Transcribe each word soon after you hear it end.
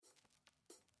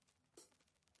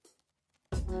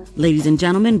Ladies and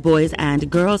gentlemen, boys and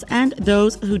girls, and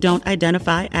those who don't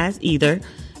identify as either,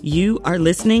 you are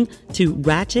listening to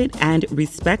Ratchet and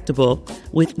Respectable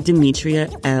with Demetria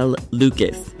L.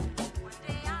 Lucas.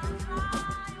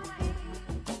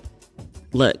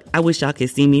 Look, I wish y'all could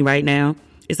see me right now.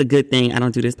 It's a good thing I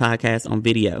don't do this podcast on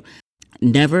video.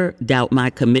 Never doubt my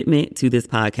commitment to this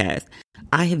podcast.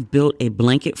 I have built a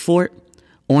blanket fort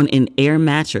on an air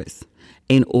mattress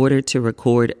in order to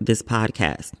record this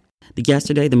podcast.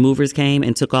 Yesterday, the movers came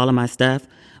and took all of my stuff.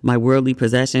 My worldly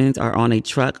possessions are on a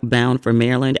truck bound for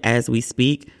Maryland as we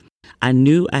speak. I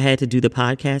knew I had to do the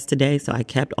podcast today, so I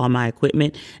kept all my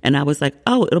equipment. And I was like,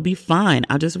 oh, it'll be fine.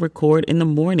 I'll just record in the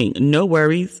morning. No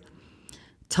worries.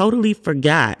 Totally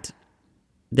forgot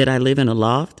that I live in a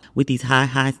loft with these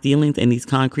high ceilings and these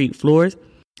concrete floors.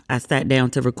 I sat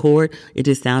down to record. It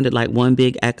just sounded like one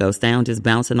big echo, sound just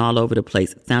bouncing all over the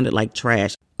place. It sounded like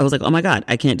trash. I was like, oh my God,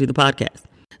 I can't do the podcast.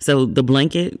 So the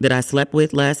blanket that I slept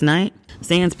with last night,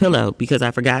 sans pillow, because I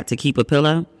forgot to keep a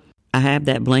pillow, I have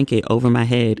that blanket over my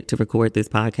head to record this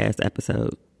podcast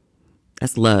episode.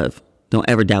 That's love. Don't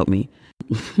ever doubt me.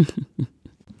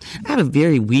 I have a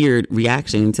very weird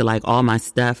reaction to like all my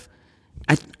stuff.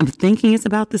 I'm thinking it's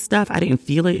about the stuff. I didn't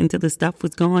feel it until the stuff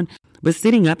was gone. But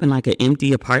sitting up in like an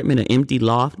empty apartment, an empty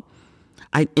loft,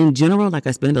 in general,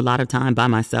 I spend a lot of time by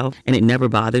myself and it never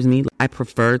bothers me. I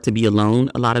prefer to be alone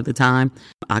a lot of the time.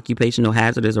 Occupational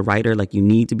hazard as a writer, you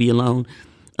need to be alone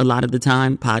a lot of the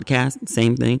time. Podcast,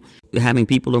 same thing. Having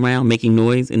people around, making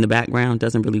noise in the background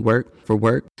doesn't really work for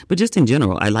work. But just in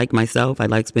general, I like myself. I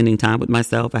like spending time with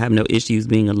myself. I have no issues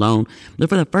being alone. But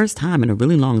for the first time in a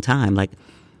really long time,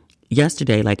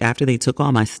 yesterday, after they took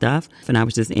all my stuff and I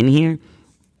was just in here,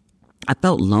 I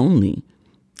felt lonely.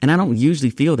 And I don't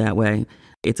usually feel that way.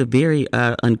 It's a very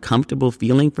uncomfortable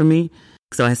feeling for me.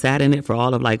 So I sat in it for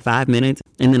all of 5 minutes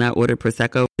and then I ordered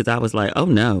Prosecco because I was like, oh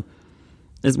no.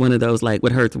 It's one of those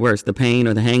what hurts worse, the pain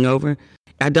or the hangover?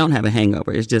 I don't have a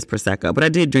hangover. It's just Prosecco. But I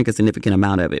did drink a significant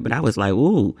amount of it. But I was like,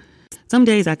 ooh. Some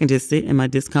days I can just sit in my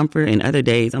discomfort and other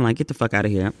days I'm like, get the fuck out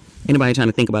of here. Anybody trying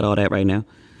to think about all that right now?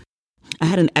 I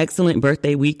had an excellent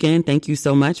birthday weekend. Thank you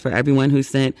so much for everyone who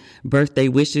sent birthday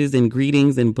wishes and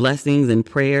greetings and blessings and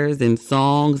prayers and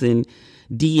songs and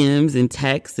DMs and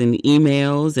texts and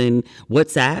emails and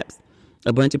WhatsApps.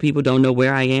 A bunch of people don't know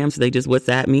where I am, so they just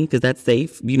WhatsApp me because that's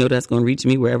safe. You know that's going to reach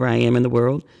me wherever I am in the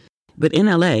world. But in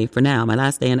LA, for now, my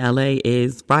last day in LA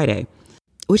is Friday,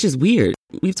 which is weird.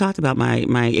 We've talked about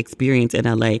my experience in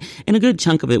LA, and a good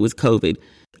chunk of it was COVID.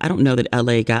 I don't know that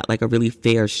LA got a really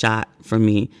fair shot from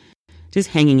me. Just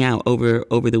hanging out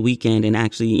over the weekend and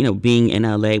actually, being in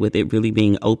LA with it really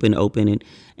being open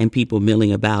and people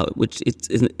milling about, which it's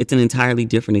an entirely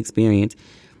different experience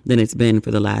than it's been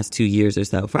for the last 2 years or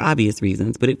so for obvious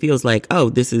reasons. But it feels like, oh,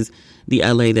 this is the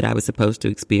LA that I was supposed to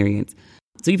experience.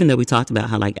 So even though we talked about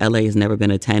how LA has never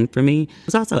been a 10 for me, it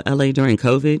was also LA during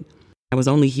COVID. I was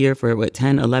only here for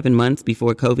 10, 11 months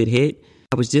before COVID hit.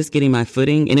 I was just getting my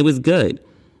footing and it was good.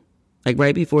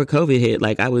 Right before COVID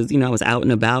hit, I was out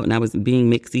and about and I was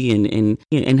being mixy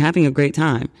and having a great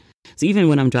time. So even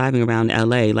when I'm driving around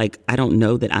LA, I don't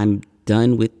know that I'm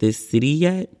done with this city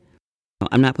yet.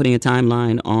 I'm not putting a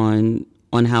timeline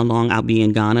on how long I'll be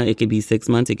in Ghana. It could be 6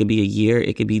 months. It could be a year.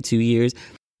 It could be 2 years.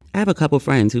 I have a couple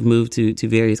friends who've moved to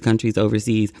various countries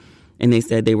overseas and they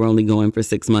said they were only going for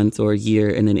 6 months or a year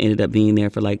and then ended up being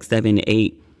there for 7,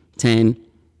 8, 10.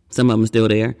 Some of them still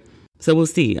there. So we'll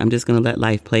see. I'm just going to let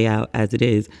life play out as it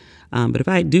is. But if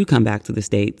I do come back to the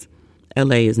States,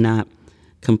 LA is not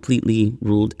completely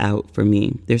ruled out for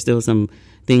me. There's still some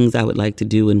things I would like to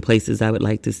do and places I would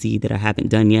like to see that I haven't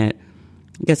done yet.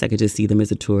 I guess I could just see them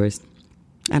as a tourist.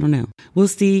 I don't know. We'll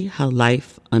see how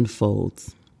life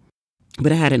unfolds.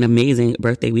 But I had an amazing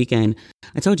birthday weekend.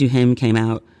 I told you him came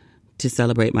out to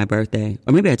celebrate my birthday.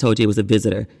 Or maybe I told you it was a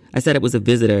visitor. I said it was a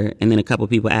visitor, and then a couple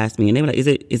people asked me, and they were like, is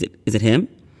it him?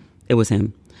 It was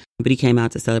him. But he came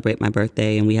out to celebrate my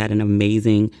birthday, and we had an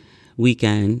amazing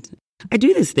weekend. I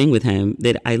do this thing with him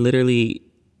that I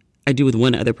do with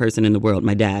one other person in the world,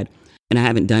 my dad. And I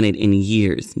haven't done it in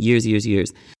years.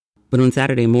 But on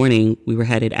Saturday morning, we were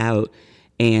headed out,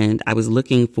 and I was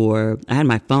I had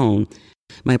my phone.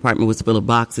 My apartment was full of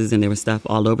boxes, and there was stuff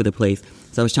all over the place.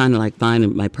 So I was trying to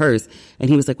find my purse. And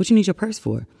he was like, what you need your purse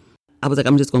for? I was like,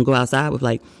 I'm just going to go outside with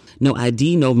no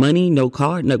ID, no money, no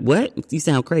card. No, what? You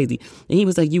sound crazy. And he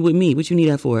was like, you with me. What you need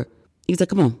that for? He was like,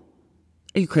 come on.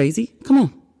 Are you crazy? Come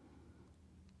on.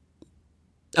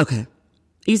 Okay.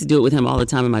 I used to do it with him all the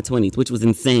time in my 20s, which was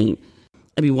insane.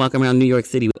 I'd be walking around New York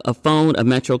City with a phone, a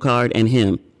Metro card, and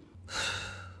him.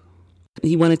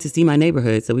 He wanted to see my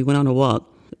neighborhood, so we went on a walk.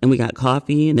 And we got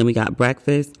coffee, and then we got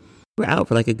breakfast. We're out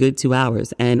for like a good 2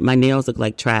 hours and my nails look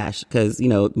like trash because,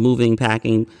 moving,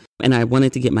 packing. And I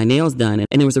wanted to get my nails done.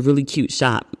 And there was a really cute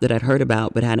shop that I'd heard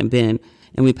about but hadn't been.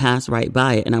 And we passed right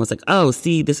by it. And I was like, oh,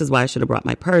 see, this is why I should have brought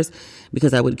my purse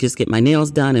because I would just get my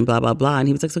nails done and blah, blah, blah. And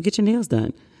he was like, so get your nails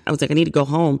done. I was like, I need to go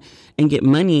home and get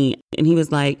money. And he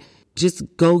was like, just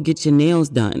go get your nails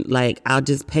done. Like, I'll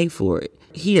just pay for it.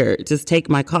 Here, just take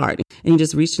my card. And he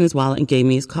just reached in his wallet and gave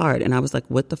me his card. And I was like,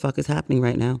 what the fuck is happening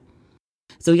right now?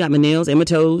 So he got my nails and my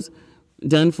toes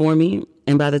done for me.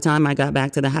 And by the time I got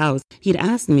back to the house, he'd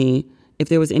asked me if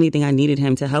there was anything I needed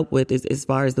him to help with as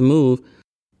far as the move,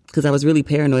 because I was really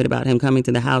paranoid about him coming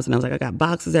to the house. And I was like, I got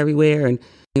boxes everywhere. And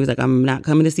he was like, I'm not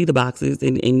coming to see the boxes.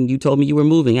 And you told me you were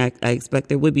moving. I expect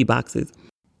there would be boxes.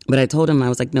 But I told him, I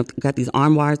was like, no, I got these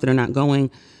armoires that are not going,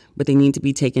 but they need to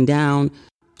be taken down.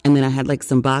 And then I had like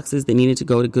some boxes that needed to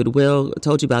go to Goodwill. I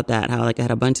told you about that, how like I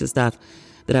had a bunch of stuff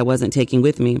that I wasn't taking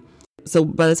with me. So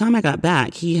by the time I got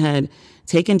back, he had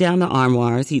taken down the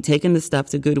armoires, he'd taken the stuff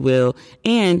to Goodwill,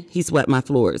 and he swept my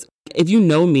floors. If you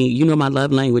know me, you know my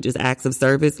love language is acts of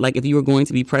service. Like if you were going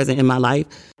to be present in my life,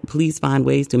 please find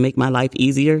ways to make my life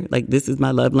easier. Like this is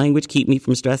my love language. Keep me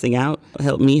from stressing out.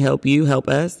 Help me, help you, help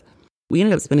us. We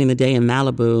ended up spending the day in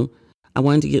Malibu. I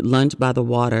wanted to get lunch by the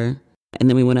water. And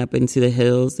then we went up into the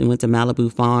hills and went to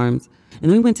Malibu Farms.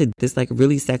 And then we went to this like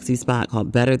really sexy spot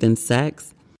called Better Than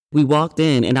Sex. We walked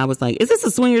in and I was like, is this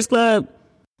a swingers club?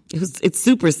 It's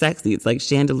super sexy. It's like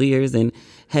chandeliers and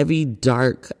heavy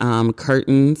dark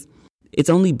curtains. It's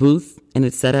only booths and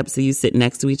it's set up so you sit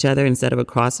next to each other instead of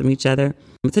across from each other.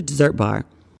 It's a dessert bar.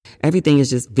 Everything is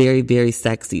just very, very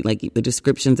sexy. Like the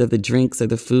descriptions of the drinks or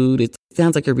the food. It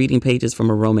sounds like you're reading pages from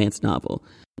a romance novel.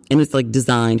 And it's like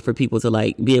designed for people to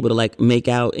like be able to like make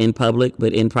out in public,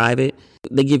 but in private.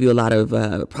 They give you a lot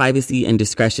of privacy and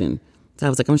discretion. So I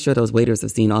was like, I'm sure those waiters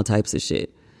have seen all types of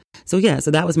shit. So yeah,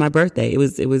 so that was my birthday. It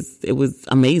was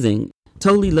amazing.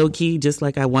 Totally low key, just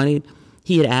like I wanted.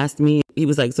 He had asked me, he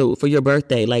was like, so for your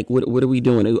birthday, like, what are we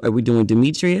doing? Are we doing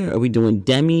Demetria? Are we doing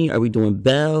Demi? Are we doing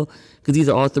Belle? Because these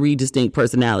are all three distinct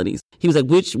personalities. He was like,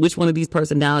 which one of these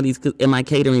personalities am I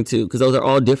catering to? Because those are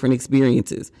all different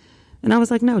experiences. And I was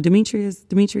like, no, Demetria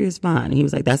is fine. And he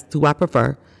was like, that's who I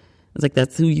prefer. I was like,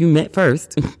 that's who you met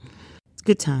first. It's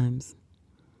good times.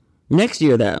 Next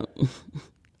year, though,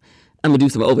 I'm going to do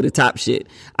some over-the-top shit.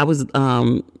 I was,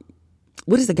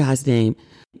 what is the guy's name?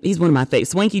 He's one of my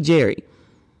favorites. Swanky Jerry.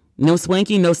 No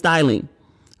swanky, no styling.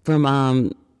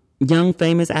 From Young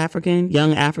Famous African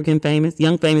on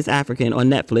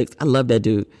Netflix. I love that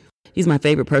dude. He's my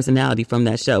favorite personality from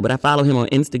that show, but I follow him on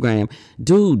Instagram.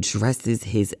 Dude dresses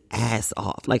his ass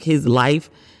off. Like his life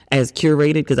as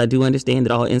curated, because I do understand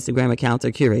that all Instagram accounts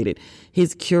are curated.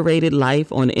 His curated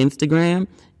life on Instagram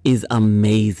is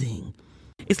amazing.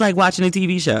 It's like watching a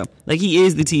TV show. Like he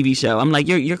is the TV show. I'm like,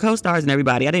 your co-stars and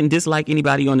everybody. I didn't dislike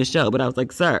anybody on the show, but I was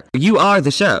like, sir, you are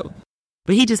the show.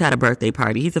 But he just had a birthday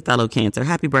party. He's a fellow Cancer.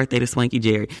 Happy birthday to Swanky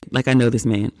Jerry. Like I know this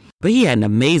man. But he had an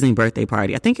amazing birthday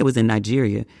party. I think it was in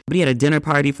Nigeria. But he had a dinner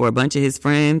party for a bunch of his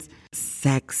friends.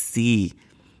 Sexy.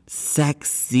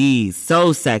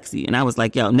 So sexy. And I was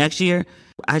like, yo, next year,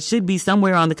 I should be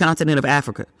somewhere on the continent of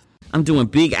Africa. I'm doing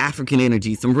big African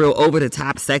energy, some real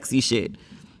over-the-top sexy shit.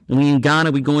 And we in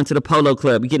Ghana, we going to the Polo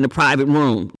Club. We get in a private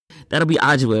room. That'll be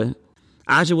Ajwa.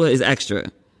 Ajwa is extra.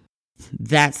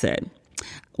 That said,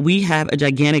 we have a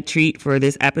gigantic treat for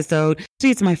this episode.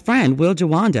 Actually, it's my friend, Will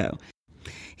Jawando.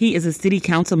 He is a city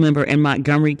council member in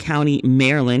Montgomery County,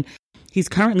 Maryland. He's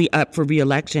currently up for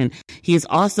re-election. He is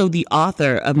also the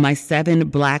author of My 7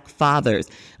 Black Fathers,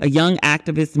 a young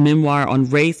activist memoir on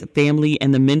race, family,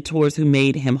 and the mentors who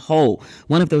made him whole.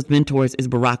 One of those mentors is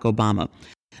Barack Obama.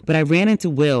 But I ran into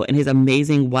Will and his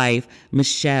amazing wife,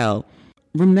 Michelle.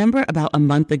 Remember about a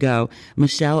month ago,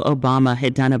 Michelle Obama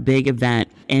had done a big event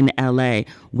in LA,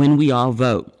 When We All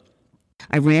Vote.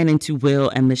 I ran into Will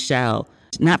and Michelle,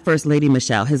 not First Lady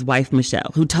Michelle, his wife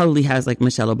Michelle, who totally has like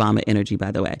Michelle Obama energy,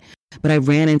 by the way. But I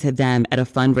ran into them at a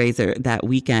fundraiser that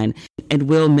weekend, and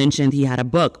Will mentioned he had a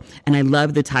book, and I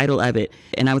loved the title of it.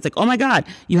 And I was like, oh my God,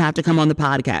 you have to come on the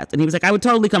podcast. And he was like, I would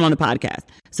totally come on the podcast.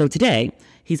 So today,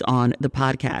 he's on the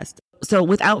podcast. So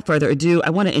without further ado, I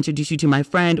want to introduce you to my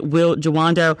friend, Will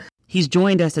Jawando. He's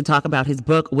joined us to talk about his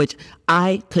book, which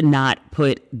I could not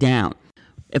put down.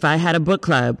 If I had a book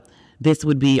club, this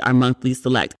would be our monthly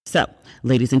select. So,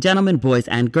 ladies and gentlemen, boys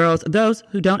and girls, those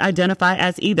who don't identify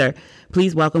as either,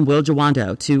 please welcome Will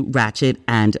Jawando to Ratchet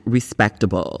and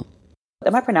Respectable.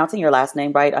 Am I pronouncing your last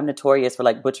name right? I'm notorious for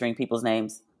like butchering people's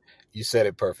names. You said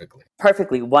it perfectly.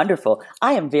 Perfectly. Wonderful.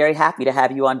 I am very happy to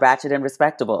have you on Ratchet and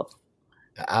Respectable.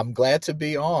 I'm glad to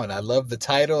be on. I love the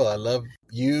title. I love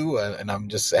you, and I'm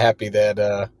just happy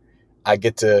that I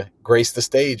get to grace the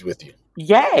stage with you.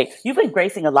 Yay. You've been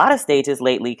gracing a lot of stages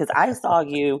lately because I saw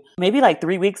you maybe like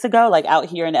 3 weeks ago, like out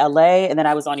here in LA. And then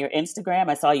I was on your Instagram.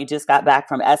 I saw you just got back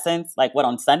from Essence, like what,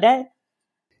 on Sunday?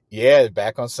 Yeah,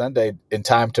 back on Sunday in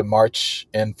time to march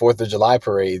in 4th of July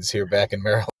parades here back in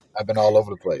Maryland. I've been all over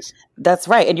the place. That's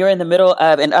right. And you're in the middle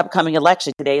of an upcoming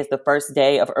election. Today is the first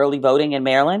day of early voting in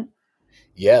Maryland.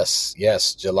 Yes.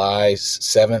 July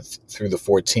 7th through the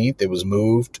 14th. It was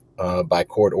moved by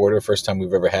court order. First time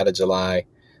we've ever had a July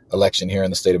election here in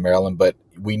the state of Maryland. But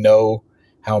we know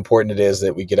how important it is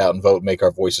that we get out and vote, make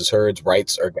our voices heard.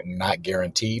 Rights are not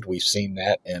guaranteed. We've seen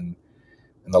that in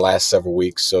the last several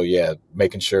weeks. So, yeah,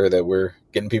 making sure that we're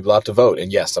getting people out to vote.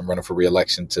 And yes, I'm running for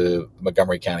re-election to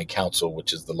Montgomery County Council,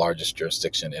 which is the largest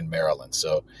jurisdiction in Maryland.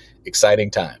 So exciting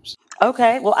times.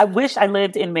 Okay. Well, I wish I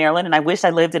lived in Maryland and I wish I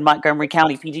lived in Montgomery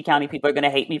County. PG County people are going to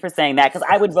hate me for saying that because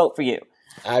I would vote for you.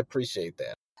 I appreciate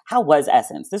that. How was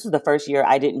Essence? This was the first year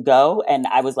I didn't go, and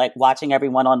I was like watching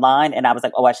everyone online, and I was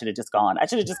like, oh, I should have just gone. I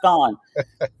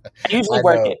usually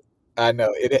work it. I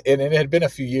know. It had been a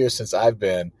few years since I've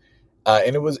been,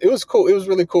 and it was cool. It was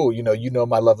really cool. You know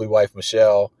my lovely wife,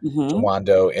 Michelle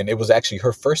Tawando, and it was actually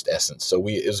her first Essence. So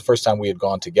it was the first time we had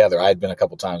gone together. I had been a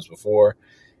couple times before,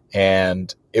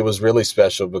 and it was really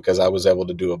special because I was able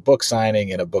to do a book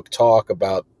signing and a book talk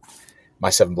about my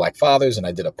 7 Black fathers, and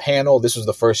I did a panel. This was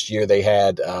the first year they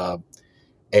had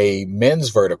a men's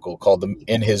vertical called the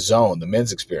In His Zone, the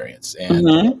men's experience. And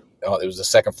it was the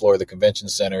second floor of the convention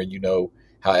center. You know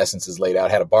how Essence is laid out.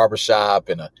 It had a barbershop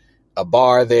and a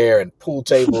bar there and pool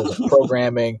tables and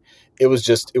programming. It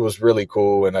was really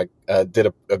cool. And I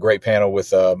did a great panel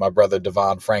with my brother,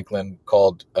 Devon Franklin,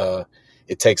 called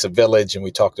It Takes a Village. And we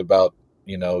talked about,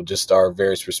 just our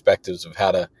various perspectives of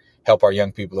how to help our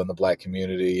young people in the Black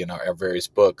community and our various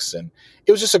books. And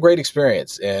it was just a great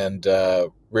experience and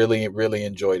really, really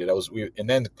enjoyed it. And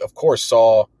then, of course,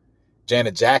 saw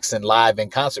Janet Jackson live in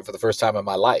concert for the first time in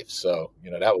my life. So,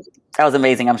 that was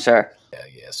amazing, I'm sure.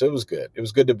 Yeah. So it was good. It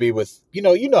was good to be with, you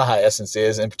know how Essence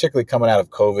is, and particularly coming out of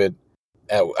COVID.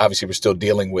 Obviously, we're still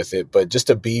dealing with it, but just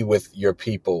to be with your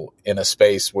people in a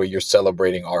space where you're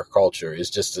celebrating our culture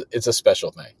is it's a special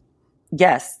thing.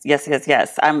 Yes.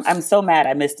 I'm so mad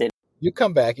I missed it. You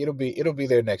come back. It'll be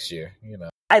there next year.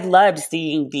 I loved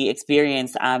seeing the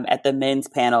experience at the men's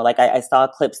panel. Like I saw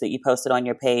clips that you posted on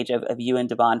your page of you and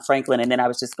Devon Franklin, and then I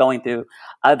was just going through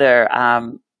other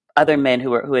men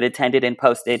who had attended and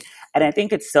posted. And I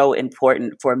think it's so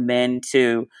important for men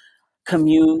to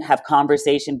commune, have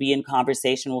conversation, be in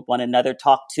conversation with one another,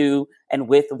 talk to and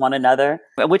with one another,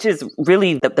 which is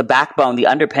really the backbone, the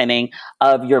underpinning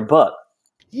of your book.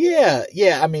 Yeah.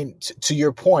 I mean, to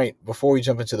your point, before we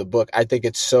jump into the book, I think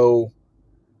it's so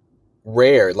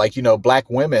rare. Like, Black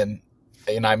women,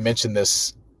 and I mentioned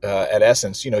this at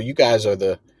Essence, you guys are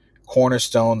the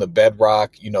cornerstone, the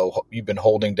bedrock. You've been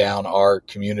holding down our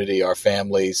community, our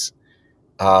families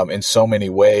in so many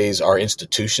ways, our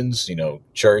institutions,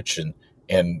 church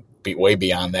and be way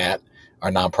beyond that,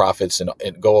 our nonprofits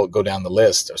and go down the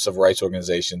list, our civil rights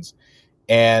organizations.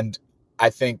 And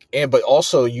I think, but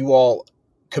also you all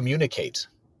communicate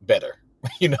better,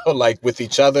 like with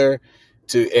each other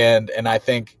and I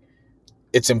think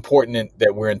it's important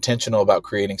that we're intentional about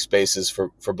creating spaces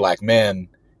for Black men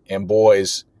and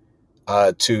boys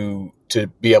to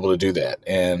be able to do that.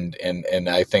 And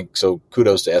I think so.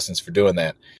 Kudos to Essence for doing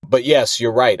that. But yes,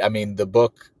 you're right. I mean, the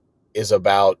book is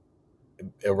about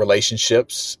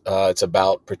relationships. It's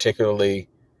about particularly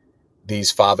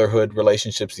these fatherhood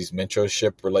relationships, these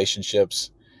mentorship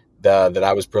relationships that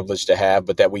I was privileged to have,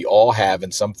 but that we all have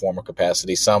in some form or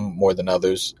capacity, some more than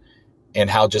others, and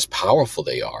how just powerful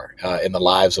they are in the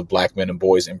lives of Black men and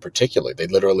boys in particular. They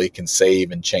literally can save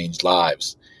and change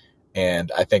lives.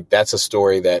 And I think that's a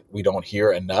story that we don't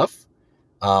hear enough.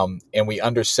 And we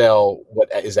undersell what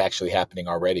is actually happening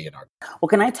already in our. Well,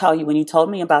 can I tell you, when you told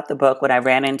me about the book, when I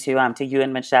ran into to you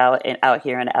and Michelle out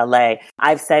here in LA,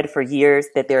 I've said for years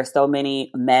that there are so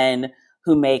many men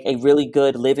who make a really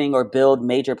good living or build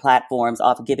major platforms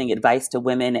off of giving advice to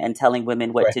women and telling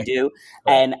women what to do.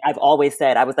 Right. And I've always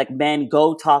said, I was like, men,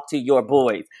 go talk to your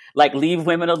boys. Like, leave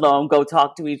women alone, go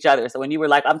talk to each other. So when you were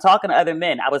like, I'm talking to other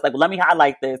men, I was like, well, let me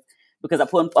highlight this because I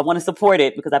want to support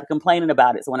it because I've been complaining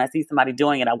about it. So when I see somebody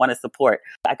doing it, I want to support.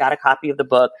 I got a copy of the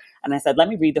book and I said, let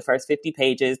me read the first 50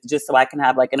 pages just so I can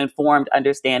have like an informed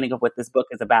understanding of what this book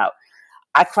is about.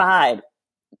 I cried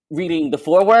reading the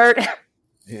foreword.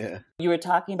 Yeah. You were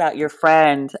talking about your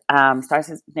friend,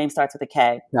 his name starts with a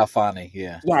K. Kalfani,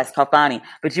 yeah. Yes, Kalfani.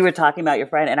 But you were talking about your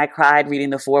friend and I cried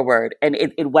reading the foreword. And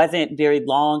it wasn't very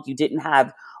long. You didn't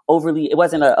have it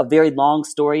wasn't a very long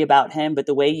story about him, but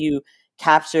the way you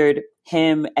captured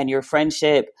him and your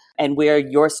friendship and where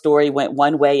your story went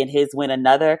one way and his went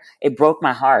another, it broke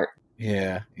my heart.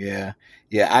 Yeah, yeah,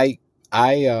 yeah.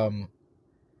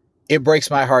 It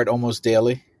breaks my heart almost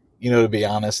daily, to be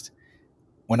honest.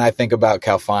 When I think about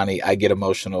Khalfani, I get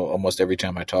emotional almost every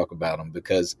time I talk about him,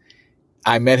 because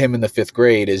I met him in the 5th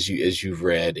grade, as you've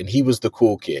read, and he was the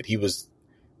cool kid. He was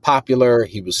popular.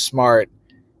 He was smart.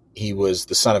 He was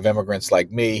the son of immigrants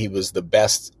like me. He was the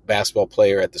best basketball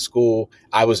player at the school.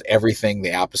 I was everything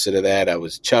the opposite of that. I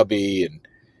was chubby and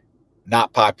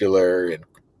not popular and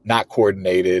not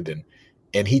coordinated,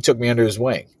 and he took me under his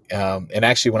wing. And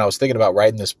actually, when I was thinking about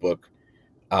writing this book,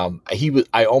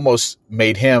 I almost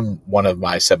made him one of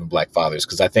my 7 Black fathers,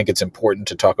 because I think it's important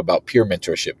to talk about peer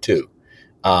mentorship too.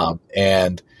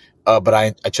 But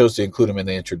I chose to include him in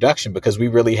the introduction because we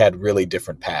really had really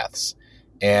different paths.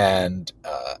 And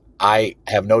I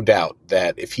have no doubt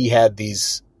that if he had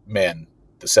these men,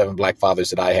 the 7 Black fathers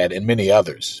that I had, and many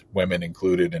others, women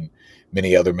included, and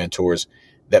many other mentors,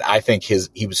 that I think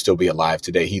he would still be alive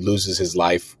today. He loses his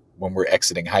life when we're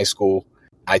exiting high school.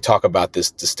 I talk about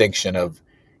this distinction of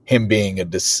him being a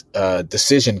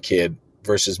decision kid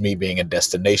versus me being a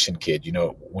destination kid.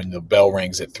 When the bell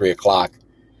rings at 3:00,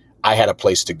 I had a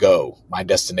place to go. My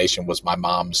destination was my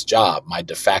mom's job, my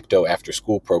de facto after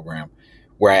school program,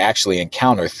 where I actually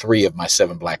encounter 3 of my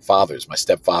 7 Black fathers, my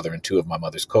stepfather and 2 of my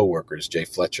mother's coworkers, Jay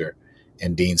Fletcher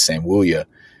and Dean Samwuya.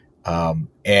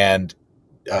 And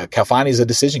Khalfani is a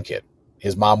decision kid.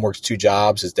 His mom works 2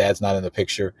 jobs. His dad's not in the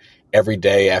picture. Every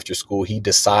day after school, he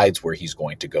decides where he's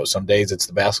going to go. Some days it's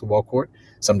the basketball court.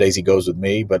 Some days he goes with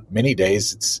me, but many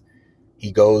days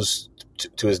he goes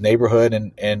to his neighborhood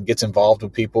and gets involved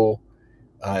with people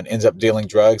and ends up dealing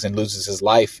drugs and loses his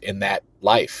life in that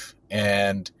life.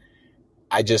 And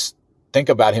I just think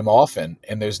about him often.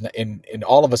 And and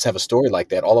all of us have a story like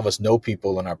that. All of us know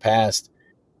people in our past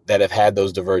that have had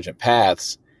those divergent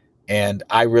paths. And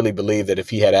I really believe that if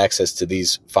he had access to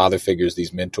these father figures,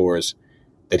 these mentors,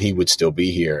 that he would still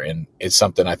be here. And it's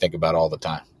something I think about all the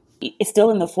time. It's still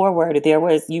in the foreword.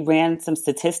 You ran some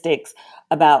statistics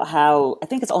about how I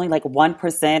think it's only like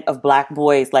 1% of Black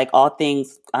boys, like all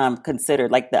things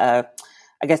considered, like I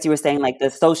guess you were saying like the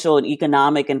social and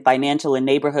economic and financial and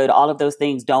neighborhood, all of those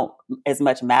things don't as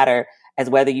much matter as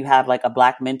whether you have like a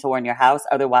Black mentor in your house.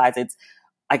 Otherwise, it's,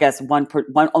 I guess,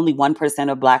 only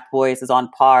 1% of Black boys is on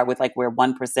par with like where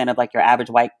 1% of like your average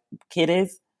white kid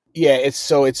is. Yeah,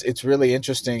 it's really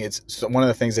interesting. It's one of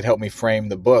the things that helped me frame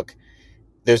the book.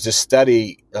 There's this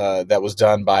study that was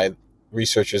done by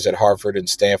researchers at Harvard and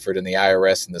Stanford and the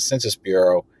IRS and the Census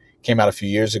Bureau, came out a few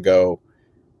years ago,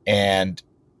 and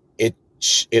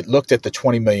it looked at the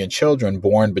 20 million children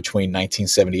born between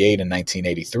 1978 and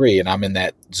 1983, and I'm in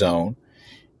that zone.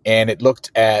 And it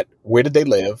looked at where did they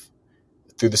live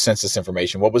through the census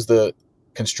information, what was the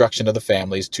construction of the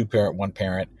families, 2-parent,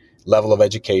 1-parent, level of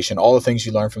education, all the things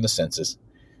you learn from the census,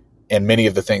 and many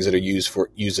of the things that are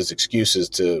used as excuses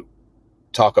to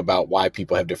talk about why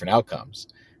people have different outcomes.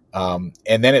 And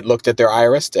then it looked at their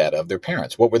IRS data of their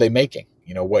parents. What were they making?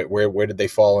 Where did they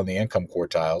fall in the income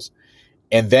quartiles?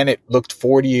 And then it looked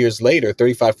 40 years later,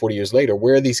 35, 40 years later,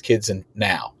 where are these kids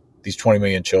now? These 20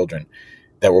 million children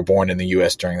that were born in the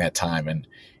U.S. during that time. And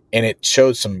it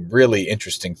showed some really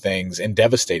interesting things and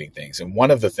devastating things. And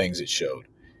one of the things it showed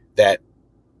that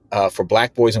for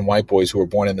Black boys and white boys who were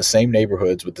born in the same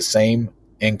neighborhoods with the same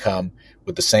income,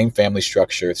 with the same family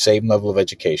structure, same level of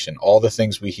education, all the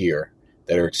things we hear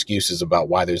that are excuses about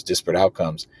why there's disparate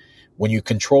outcomes, when you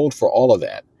controlled for all of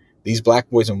that, these Black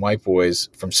boys and white boys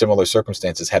from similar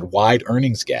circumstances had wide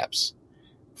earnings gaps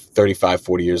 35,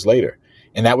 40 years later.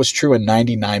 And that was true in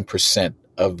 99%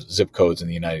 of zip codes in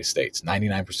the United States,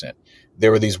 99%.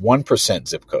 There were these 1%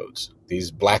 zip codes,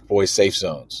 these Black boy safe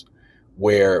zones,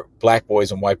 where Black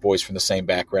boys and white boys from the same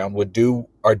background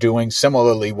are doing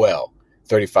similarly well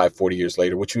 35, 40 years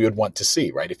later, which we would want to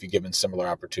see, right, if you're given similar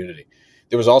opportunity.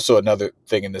 There was also another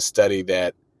thing in this study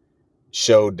that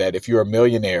showed that if you're a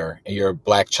millionaire and you're a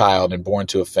Black child and born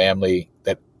to a family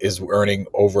that is earning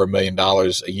over $1 million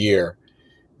a year,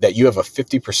 that you have a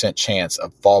 50% chance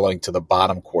of falling to the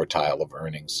bottom quartile of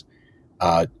earnings.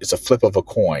 It's a flip of a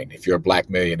coin if you're a Black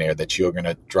millionaire that you're going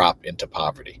to drop into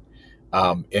poverty.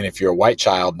 And if you're a white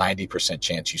child, 90%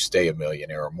 chance you stay a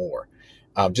millionaire or more.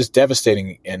 Just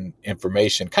devastating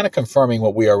information, kind of confirming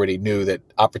what we already knew, that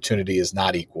opportunity is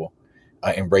not equal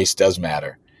and race does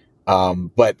matter.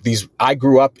 But I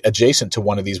grew up adjacent to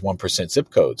one of these 1%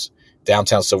 zip codes,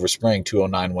 downtown Silver Spring,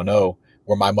 20910,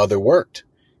 where my mother worked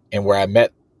and where I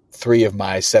met 3 of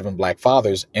my 7 Black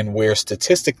fathers, and where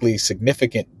statistically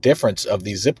significant difference of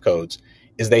these zip codes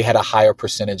is they had a higher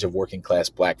percentage of working class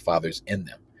Black fathers in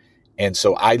them. And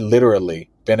so I literally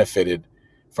benefited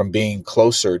from being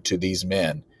closer to these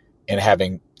men and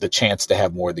having the chance to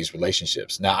have more of these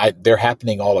relationships. Now, they're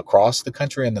happening all across the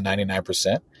country in the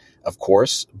 99%, of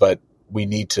course, but we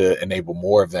need to enable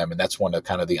more of them. And that's one of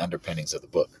kind of the underpinnings of the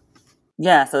book.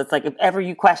 Yeah, so it's like if ever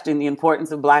you question the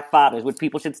importance of Black fathers, which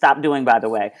people should stop doing, by the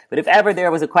way, but if ever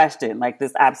there was a question, like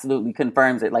this absolutely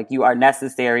confirms it. Like you are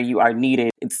necessary, you are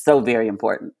needed. It's so very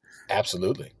important.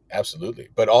 Absolutely. Absolutely.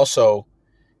 But also,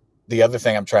 the other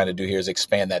thing I'm trying to do here is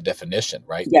expand that definition,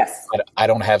 right? Yes. I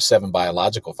don't have 7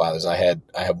 biological fathers. I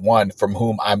have one from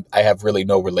whom I have really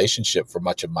no relationship for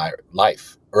much of my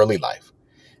life, early life,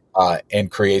 and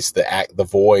creates the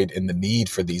void and the need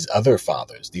for these other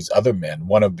fathers, these other men.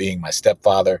 One of being my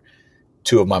stepfather,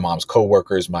 2 of my mom's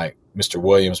coworkers, my Mr.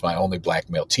 Williams, my only Black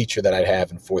male teacher that I'd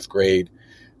have in 4th grade.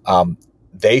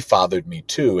 They fathered me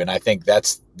too, and I think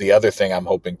that's the other thing I'm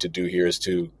hoping to do here is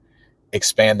to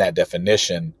expand that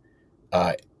definition.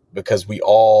 Because we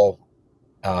all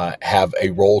have a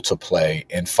role to play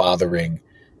in fathering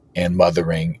and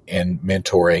mothering and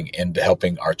mentoring and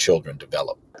helping our children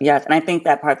develop. Yes, and I think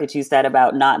that part that you said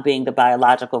about not being the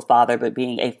biological father, but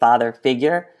being a father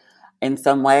figure in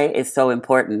some way is so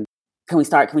important. Can we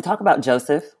talk about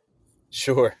Joseph?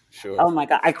 Sure. Oh my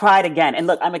God, I cried again. And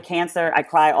look, I'm a Cancer. I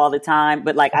cry all the time,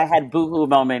 but like I had boohoo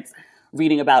moments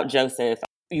reading about Joseph.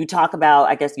 You talk about,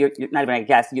 I guess you're not even, I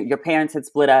guess your parents had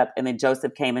split up and then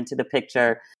Joseph came into the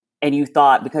picture and you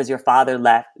thought because your father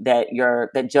left that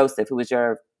Joseph, who was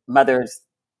your mother's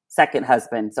second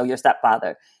husband, so your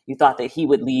stepfather, you thought that he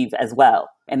would leave as well.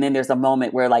 And then there's a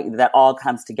moment where like that all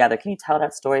comes together. Can you tell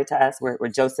that story to us where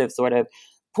Joseph sort of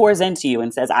pours into you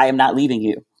and says, I am not leaving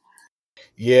you?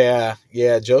 Yeah.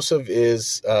 Joseph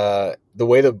is, the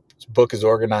way the book is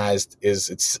organized is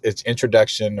it's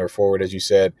introduction or forward, as you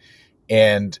said,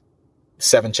 and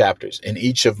 7 chapters. And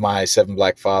each of my 7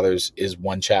 Black fathers is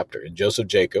 1 chapter. And Joseph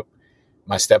Jacob,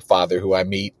 my stepfather, who I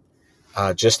meet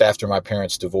just after my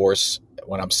parents' divorce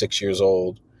when I'm 6 years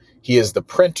old, he is the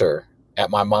printer at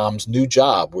my mom's new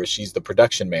job, where she's the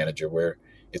production manager, where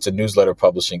it's a newsletter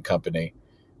publishing company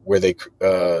where they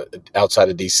outside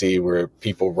of DC, where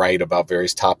people write about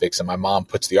various topics. And my mom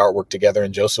puts the artwork together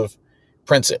and Joseph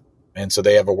prints it. And so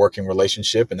they have a working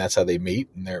relationship, and that's how they meet.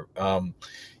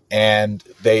 And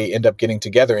they end up getting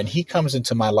together, and he comes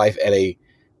into my life at a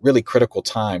really critical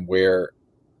time where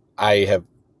I have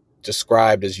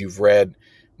described, as you've read,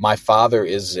 my father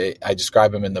I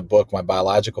describe him in the book, my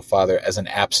biological father, as an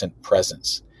absent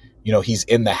presence. You know, he's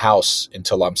in the house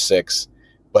until I'm 6,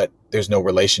 but there's no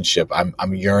relationship.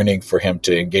 I'm yearning for him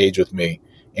to engage with me,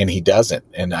 and he doesn't.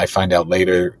 And I find out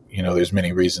later, there's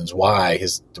many reasons why: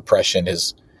 his depression,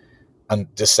 his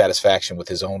dissatisfaction with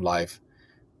his own life.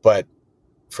 But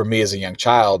for me as a young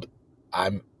child,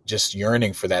 I'm just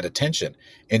yearning for that attention.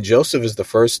 And Joseph is the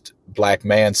first Black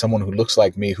man, someone who looks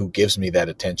like me, who gives me that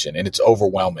attention. And it's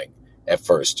overwhelming at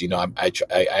first.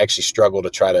 I actually struggle to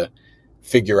try to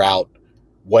figure out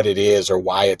what it is or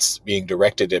why it's being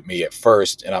directed at me at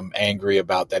first. And I'm angry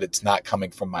about that it's not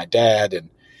coming from my dad. And,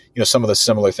 some of the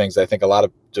similar things that I think a lot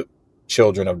of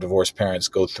children of divorced parents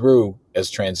go through as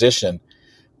transition.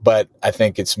 But I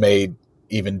think it's made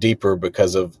even deeper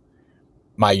because of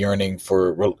my yearning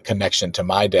for connection to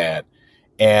my dad.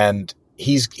 And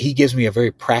he gives me a very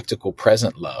practical,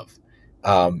 present love,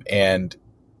 and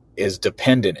is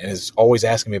dependent and is always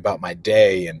asking me about my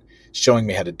day and showing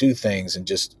me how to do things and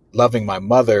just loving my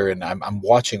mother. And I'm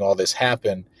watching all this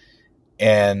happen.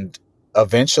 And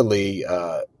eventually,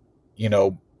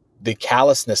 the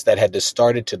callousness that had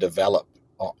started to develop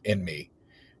in me,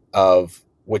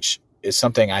 which is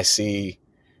something I see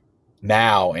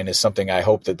now and is something I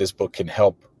hope that this book can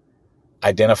help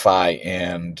identify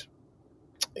and,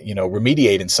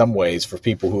 remediate in some ways for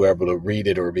people who are able to read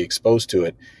it or be exposed to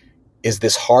it, is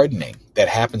this hardening that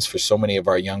happens for so many of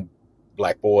our young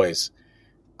Black boys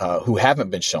who haven't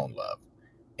been shown love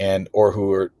or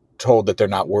who are told that they're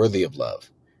not worthy of love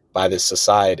by this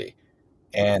society.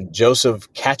 And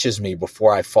Joseph catches me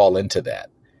before I fall into that.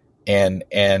 And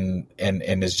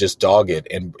is just dogged.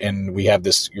 And we have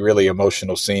this really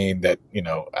emotional scene that,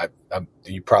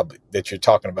 that you're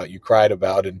talking about, you cried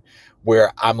about, and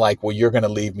where I'm like, well, you're going to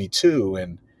leave me too.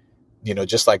 And,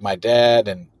 just like my dad,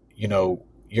 and,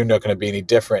 you're not going to be any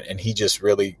different. And he just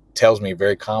really tells me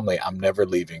very calmly, I'm never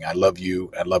leaving. I love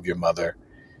you. I love your mother.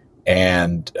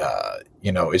 And,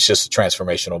 it's just a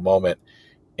transformational moment,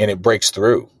 and it breaks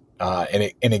through.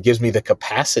 And it gives me the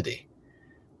capacity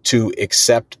to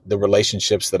accept the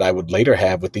relationships that I would later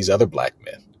have with these other Black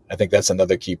men. I think that's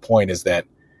another key point, is that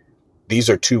these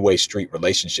are two-way street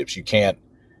relationships. You can't,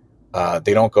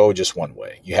 they don't go just one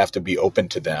way. You have to be open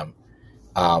to them.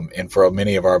 And for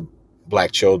many of our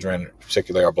Black children,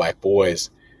 particularly our Black boys,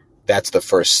 that's the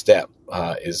first step,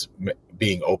 is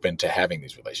being open to having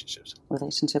these relationships.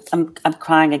 I'm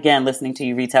crying again listening to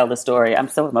you retell the story. I'm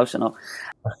so emotional.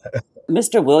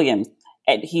 Mr. Williams,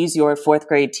 and he's your fourth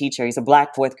grade teacher. He's a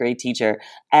Black fourth grade teacher.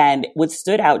 And what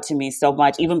stood out to me so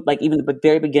much, even the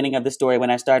very beginning of the story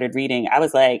when I started reading, I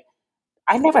was like,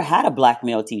 I never had a Black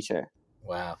male teacher.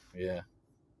 Wow. Yeah.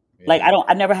 Like,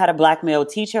 I never had a Black male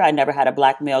teacher. I never had a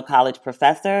Black male college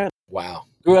professor. Wow.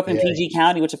 Grew up in PG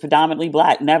County, which is predominantly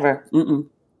Black. Never. Mm-mm.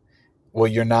 Well,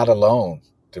 you're not alone,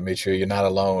 Demetria. You're not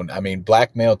alone. I mean,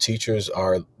 Black male teachers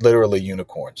are literally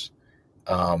unicorns.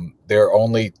 There are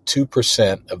only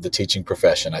 2% of the teaching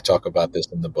profession. I talk about this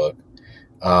in the book.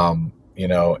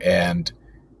 And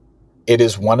it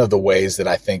is one of the ways that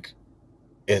I think,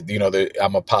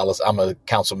 I'm a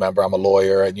council member, I'm a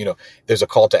lawyer, and, there's a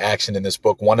call to action in this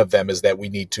book. One of them is that we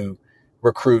need to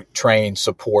recruit, train,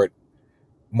 support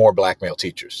more Black male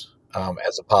teachers,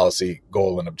 as a policy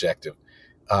goal and objective.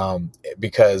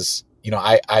 Because,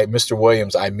 Mr.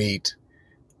 Williams, I meet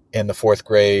in the fourth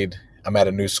grade. I'm at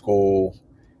a new school,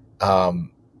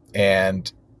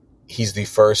 and he's the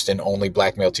first and only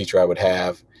Black male teacher I would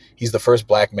have. He's the first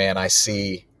Black man I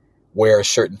see wear a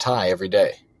shirt and tie every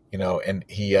day, and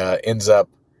he ends up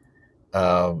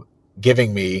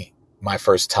giving me my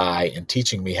first tie and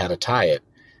teaching me how to tie it.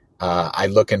 I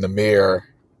look in the mirror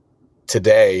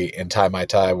today and tie my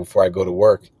tie before I go to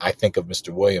work. I think of Mr.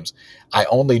 Williams. I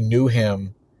only knew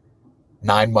him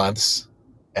 9 months.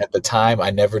 At the time,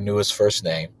 I never knew his first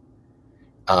name.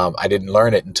 I didn't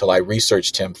learn it until I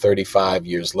researched him 35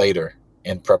 years later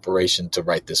in preparation to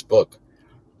write this book.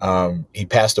 He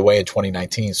passed away in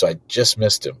 2019, so I just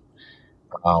missed him.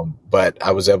 But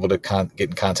I was able to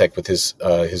get in contact with his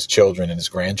children and his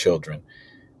grandchildren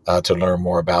to learn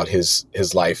more about his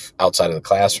life outside of the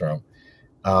classroom.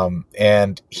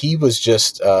 And he was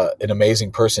just an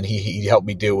amazing person. He helped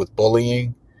me deal with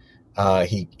bullying.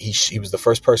 He was the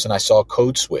first person I saw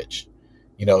code switch.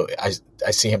 I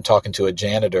see him talking to a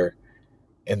janitor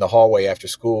in the hallway after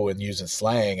school and using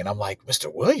slang, and I'm like,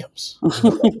 Mr. Williams,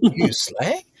 you use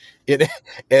slang?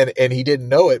 And he didn't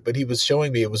know it, but he was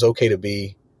showing me it was okay to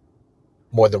be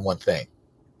more than one thing.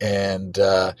 And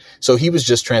so he was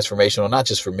just transformational, not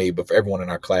just for me, but for everyone in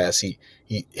our class. He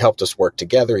helped us work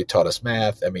together. He taught us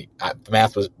math. I mean,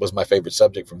 math was my favorite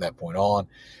subject from that point on.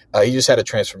 He just had a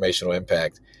transformational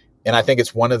impact. And I think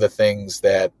it's one of the things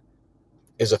that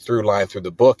is a through line through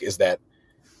the book, is that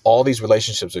all these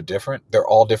relationships are different. They're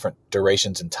all different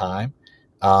durations in time.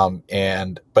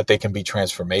 But they can be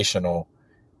transformational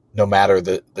no matter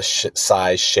the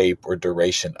size, shape, or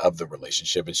duration of the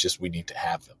relationship. It's just we need to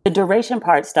have them. The duration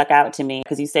part stuck out to me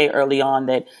because you say early on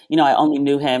that, I only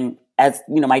knew him as,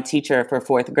 my teacher for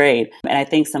fourth grade. And I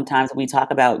think sometimes when we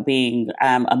talk about being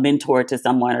a mentor to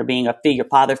someone or being a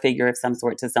father figure of some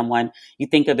sort to someone, you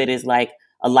think of it as like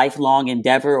a lifelong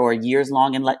endeavor or a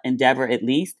years-long endeavor at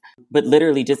least, but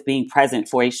literally just being present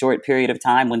for a short period of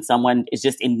time when someone is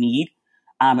just in need.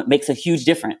 It makes a huge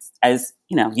difference, as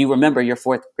you remember your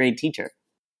fourth grade teacher.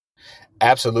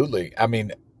 Absolutely. I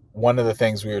mean, one of the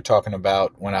things we were talking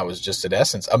about when I was just at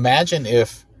Essence, imagine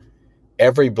if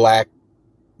every Black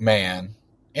man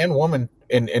and woman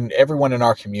and everyone in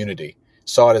our community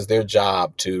saw it as their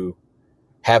job to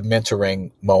have mentoring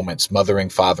moments, mothering,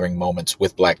 fathering moments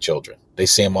with Black children. They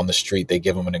see them on the street. They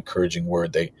give them an encouraging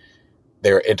word.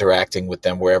 They're interacting with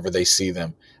them wherever they see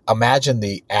them. Imagine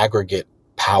the aggregate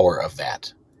power of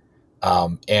that.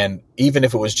 And even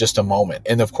if it was just a moment,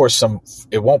 and of course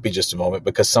it won't be just a moment,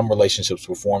 because some relationships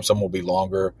will form, some will be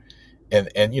longer. And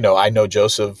I know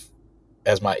Joseph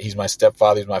he's my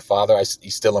stepfather, he's my father.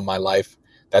 He's still in my life.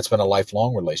 That's been a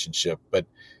lifelong relationship, but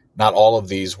not all of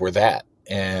these were that.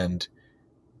 And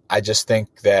I just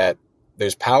think that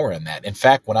there's power in that. In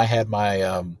fact, when I had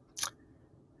my,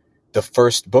 the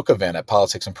first book event at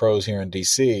Politics and Prose here in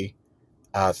DC,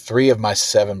 3 of my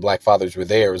 7 Black fathers were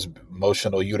there. It was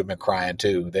emotional. You'd have been crying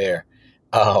too there.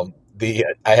 I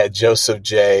had Joseph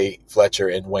J. Fletcher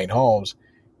and Wayne Holmes.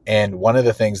 And one of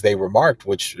the things they remarked,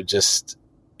 which just,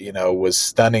 was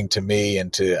stunning to me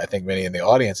and to, I think, many in the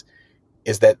audience,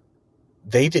 is that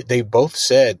they both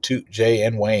said, to Jay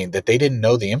and Wayne, that they didn't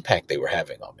know the impact they were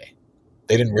having on me.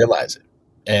 They didn't realize it.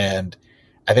 And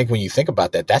I think when you think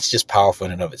about that, that's just powerful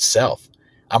in and of itself.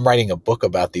 I'm writing a book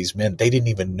about these men. They didn't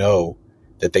even know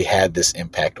that they had this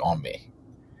impact on me.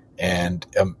 And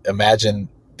imagine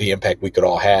the impact we could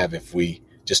all have if we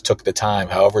just took the time,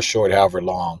 however short, however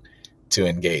long, to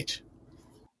engage.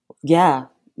 Yeah,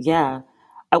 yeah.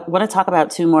 I want to talk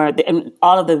about two more. And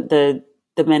all of the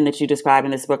men that you describe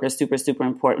in this book are super, super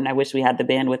important. I wish we had the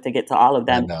bandwidth to get to all of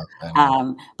I them. know, I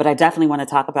know. But I definitely want to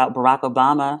talk about Barack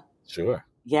Obama. Sure.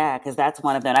 Yeah, because that's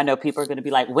one of them. I know people are going to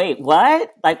be like, wait,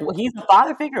 what? Like, he's a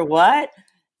father figure? What?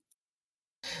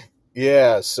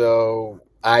 Yeah. So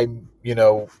I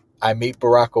meet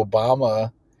Barack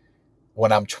Obama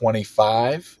when I'm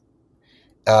 25.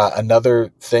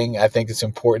 Another thing I think is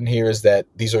important here is that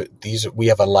we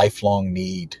have a lifelong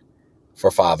need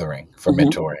for fathering, for Hmm.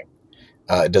 mentoring.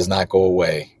 It does not go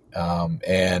away.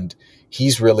 And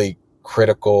he's really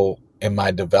critical in my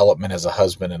development as a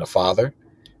husband and a father.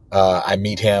 I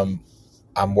meet him.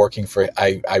 I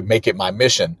make it my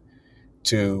mission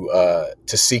to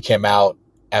seek him out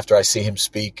after I see him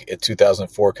speak at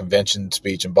 2004 convention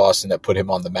speech in Boston that put him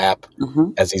on the map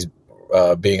Hmm. as he's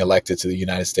being elected to the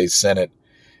United States Senate.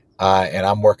 And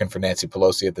I'm working for Nancy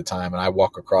Pelosi at the time, and I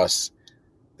walk across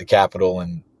the Capitol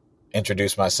and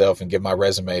introduce myself and give my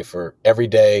resume for every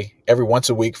day, every once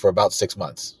a week for about 6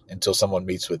 months until someone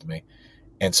meets with me.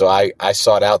 And so I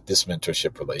sought out this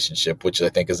mentorship relationship, which I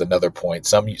think is another point.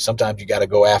 Sometimes you got to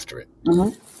go after it. Hmm.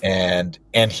 And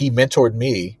he mentored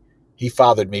me. He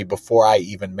fathered me before I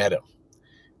even met him.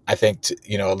 I think,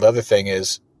 another thing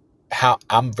is how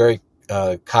I'm very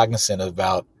cognizant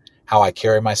about how I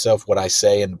carry myself, what I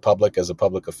say in public as a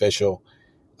public official.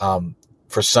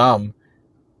 For some,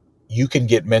 you can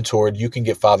get mentored, you can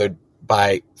get fathered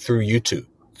through YouTube,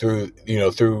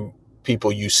 through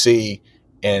people you see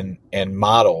and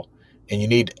model. And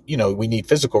we need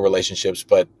physical relationships,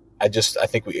 but I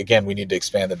think we need to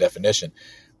expand the definition.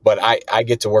 But I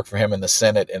get to work for him in the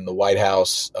Senate, in the White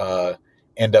House,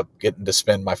 end up getting to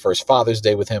spend my first Father's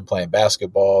Day with him playing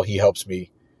basketball. He helps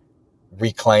me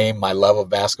reclaim my love of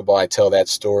basketball. I tell that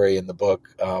story in the book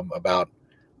about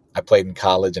I played in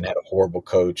college and had a horrible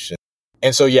coach.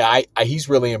 And so, yeah, he's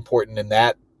really important in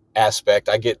that aspect.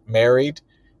 I get married,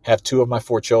 have 2 of my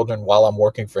 4 children while I'm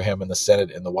working for him in the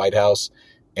Senate, in the White House.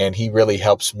 And he really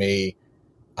helps me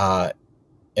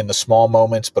in the small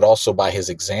moments, but also by his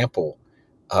example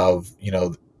of,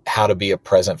 how to be a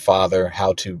present father,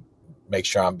 how to make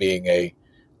sure I'm being a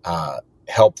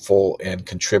helpful and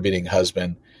contributing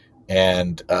husband.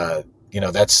 And,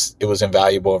 it was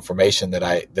invaluable information that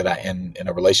I in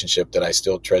a relationship that I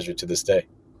still treasure to this day.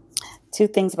 Two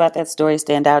things about that story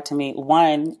stand out to me.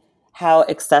 One, how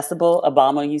accessible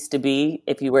Obama used to be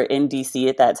if you were in DC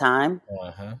at that time.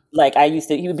 Uh-huh. Like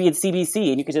he would be at CBC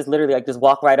and you could just literally like just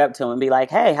walk right up to him and be like,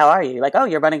 hey, how are you? Like, oh,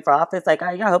 you're running for office. Like,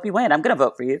 I hope you win. I'm going to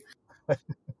vote for you.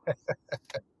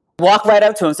 Walk right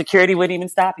up to him. Security wouldn't even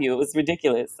stop you. It was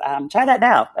ridiculous. Try that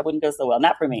now. That wouldn't go so well.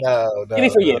 Not for me. No, Maybe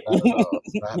for you. not at all.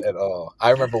 Not at all.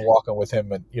 I remember walking with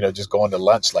him and, just going to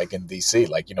lunch like in DC,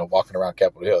 like, walking around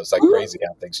Capitol Hill. It's like crazy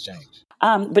how things change.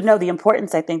 But no, the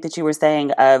importance I think that you were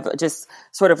saying of just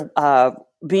sort of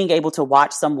being able to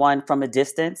watch someone from a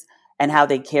distance and how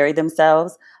they carry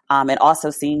themselves and also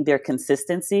seeing their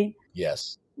consistency.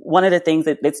 Yes. One of the things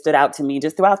that stood out to me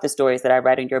just throughout the stories that I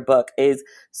read in your book is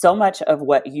so much of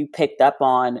what you picked up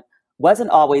on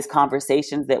wasn't always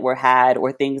conversations that were had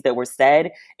or things that were said.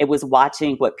 It was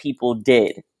watching what people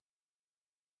did.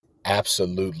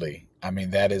 Absolutely. I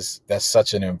mean, that's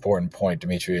such an important point,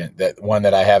 Dimitri, and that one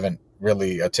that I haven't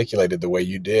really articulated the way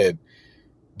you did.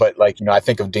 But I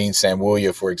think of Dean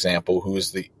Samuelia, for example, who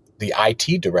is the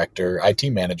IT director, IT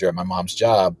manager at my mom's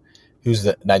job, who's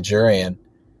the Nigerian,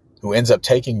 who ends up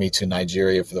taking me to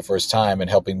Nigeria for the first time and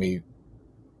helping me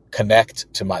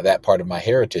connect to that part of my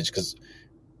heritage. Because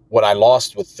what I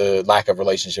lost with the lack of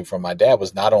relationship from my dad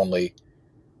was not only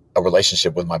a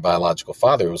relationship with my biological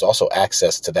father, it was also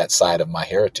access to that side of my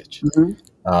heritage,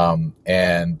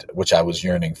 and which I was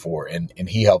yearning for. And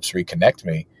he helps reconnect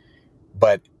me.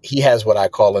 But he has what I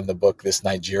call in the book this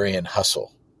Nigerian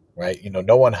hustle, right?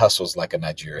 No one hustles like a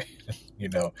Nigerian,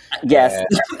 Yes.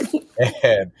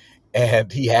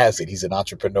 And he has it. He's an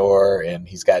entrepreneur and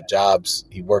he's got jobs.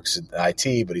 He works in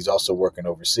IT, but he's also working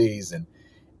overseas. And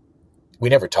we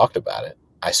never talked about it.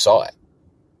 I saw it,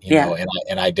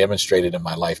 and I demonstrated in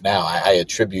my life now. I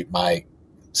attribute my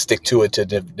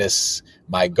stick-to-itiveness,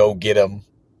 my go-get-'em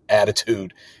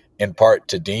attitude in part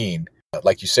to Dean.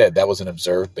 Like you said, that was an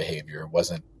observed behavior.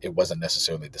 It wasn't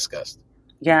necessarily discussed.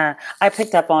 Yeah, I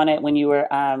picked up on it when you were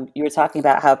talking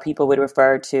about how people would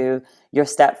refer to your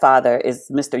stepfather as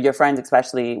Mr. Your friends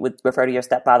especially would refer to your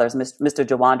stepfather as Mr.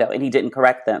 Jawando, and he didn't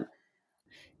correct them.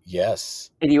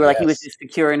 Yes. And you were like, he was just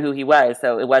secure in who he was,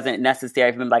 so it wasn't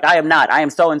necessary for him. Like, I am not. I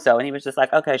am so and so, and he was just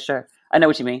like, okay, sure, I know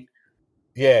what you mean.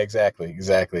 Yeah, exactly.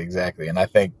 And I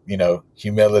think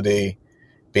humility,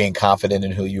 being confident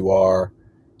in who you are,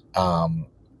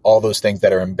 all those things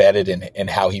that are embedded in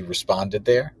how he responded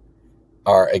there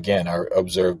are, again, our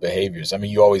observed behaviors. I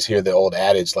mean, you always hear the old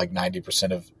adage, like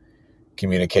 90% of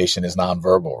communication is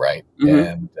nonverbal, right? Mm-hmm.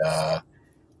 And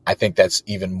I think that's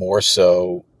even more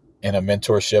so in a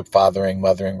mentorship, fathering,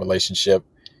 mothering relationship.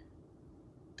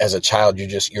 As a child,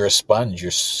 you're a sponge. You're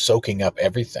soaking up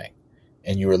everything,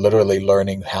 and you are literally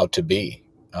learning how to be.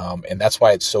 And that's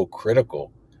why it's so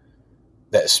critical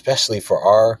that, especially for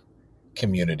our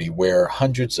community, where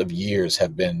hundreds of years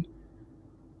have been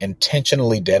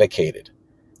intentionally dedicated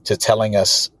to telling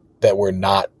us that we're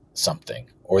not something,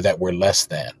 or that we're less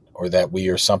than, or that we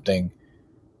are something,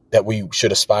 that we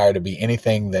should aspire to be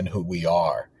anything than who we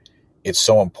are. It's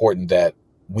so important that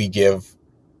we give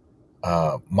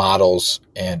models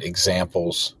and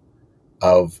examples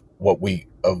of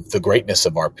of the greatness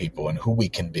of our people and who we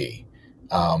can be.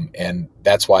 And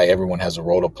that's why everyone has a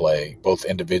role to play, both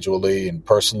individually and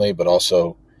personally, but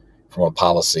also from a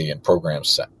policy and program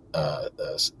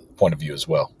point of view as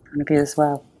well. Point of view as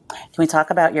well. Can we talk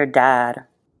about your dad?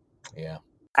 Yeah.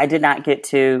 I did not get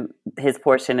to his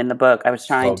portion in the book. I was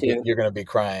trying to. You're going to be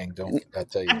crying. Don't I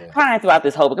tell you I'm that. crying throughout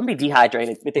this whole book. I'm going to be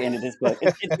dehydrated at the end of this book.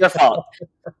 It's your fault.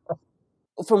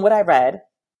 From what I read,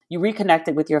 you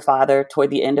reconnected with your father toward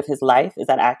the end of his life. Is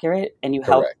that accurate? And you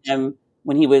helped him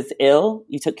when he was ill.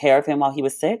 You took care of him while he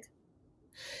was sick.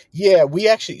 Yeah, we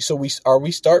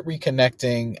start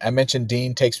reconnecting. I mentioned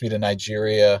Dean takes me to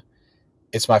Nigeria.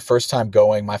 It's my first time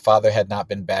going. My father had not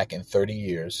been back in 30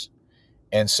 years.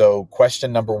 And so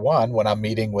question number one, when I'm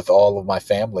meeting with all of my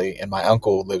family, and my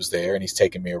uncle lives there and he's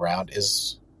taking me around,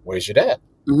 is, where's your dad?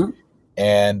 Mm-hmm.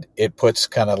 And it puts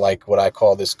kind of like what I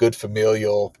call this good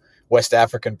familial West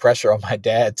African pressure on my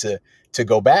dad to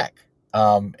go back.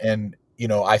 And,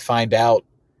 I find out,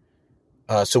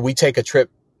 so we take a trip,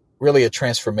 really a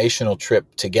transformational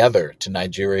trip together to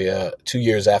Nigeria 2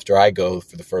 years after I go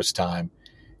for the first time.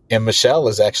 And Michelle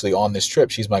is actually on this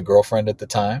trip. She's my girlfriend at the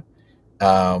time.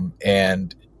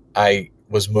 And I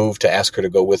was moved to ask her to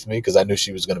go with me because I knew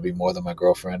she was going to be more than my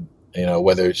girlfriend,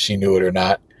 whether she knew it or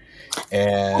not.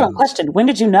 And hold on, question. When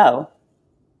did you know?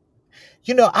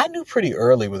 I knew pretty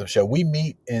early with Michelle. We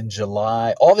meet in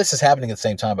July. All this is happening at the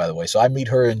same time, by the way. So I meet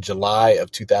her in July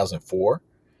of 2004,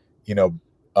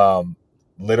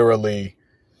 literally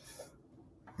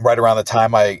right around the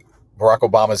time Barack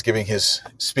Obama is giving his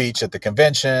speech at the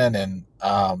convention, and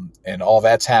all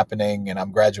that's happening. And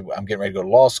I'm getting ready to go to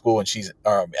law school, and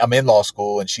I'm in law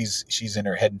school, and she's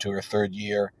heading to her third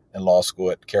year in law school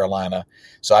at Carolina.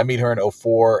 So I meet her in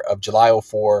July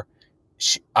 2004.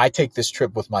 I take this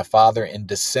trip with my father in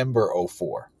December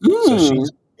 2004. So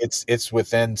it's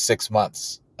within 6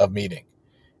 months of meeting.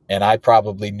 And I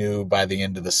probably knew by the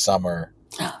end of the summer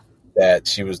that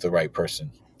she was the right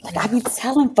person. Like I be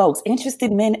telling folks,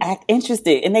 interested men act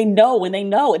interested, and they know when they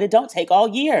know, and it don't take all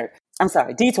year. I'm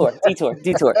sorry, detour.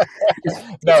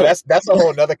 No, that's a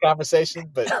whole nother conversation,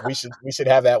 but we should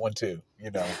have that one too,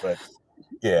 but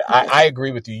yeah, I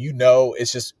agree with you.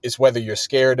 It's whether you're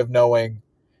scared of knowing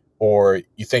or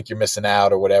you think you're missing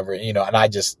out or whatever, and I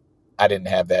didn't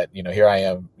have that, here I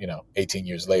am, 18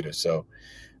 years later. So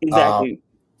exactly.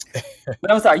 But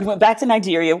I'm sorry, you went back to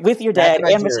Nigeria with your dad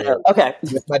and Michelle. Okay.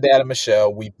 With my dad and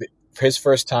Michelle, for his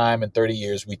first time in 30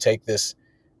 years, we take this,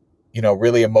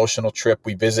 really emotional trip.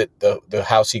 We visit the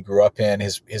house he grew up in.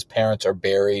 His parents are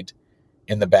buried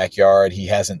in the backyard. He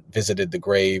hasn't visited the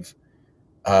grave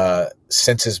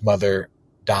since his mother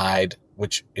died,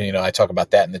 which, I talk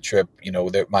about that in the trip.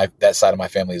 That side of my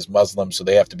family is Muslim, so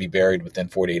they have to be buried within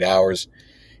 48 hours.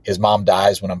 His mom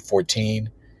dies when I'm 14.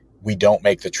 We don't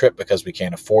make the trip because we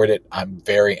can't afford it. I'm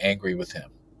very angry with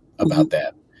him about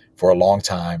that for a long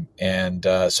time. And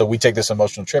so we take this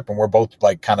emotional trip, and we're both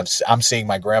like I'm seeing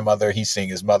my grandmother, he's seeing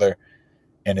his mother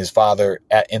and his father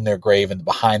in their grave and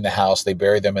behind the house. They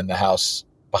bury them in the house,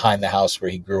 behind the house where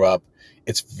he grew up.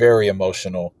 It's very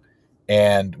emotional.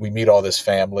 And we meet all this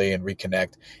family and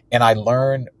reconnect. And I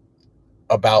learn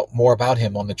more about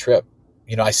him on the trip.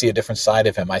 I see a different side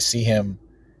of him. I see him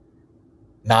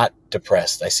not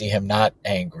depressed. I see him not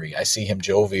angry. I see him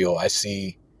jovial.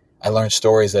 I learned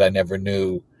stories that I never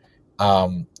knew.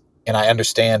 And I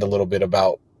understand a little bit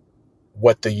about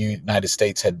what the United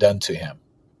States had done to him,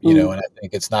 and I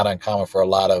think it's not uncommon for a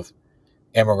lot of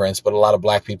immigrants, but a lot of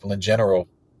Black people in general.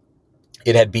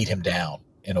 It had beat him down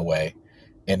in a way,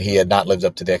 and he had not lived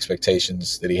up to the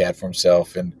expectations that he had for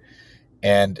himself. And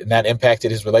that impacted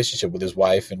his relationship with his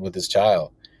wife and with his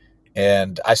child.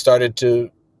 And I started to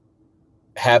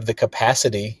have the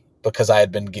capacity, because I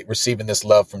had been receiving this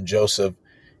love from Joseph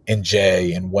and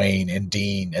Jay and Wayne and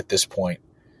Dean at this point,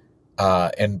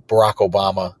 and Barack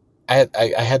Obama. I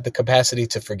had the capacity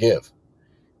to forgive,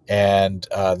 And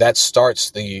that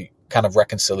starts the kind of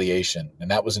reconciliation.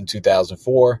 And that was in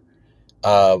 2004.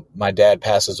 My dad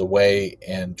passes away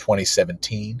in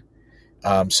 2017.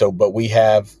 But we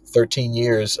have 13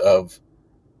 years of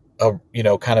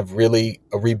kind of really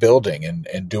a rebuilding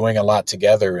and doing a lot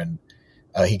together. And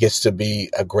he gets to be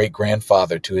a great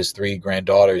grandfather to his 3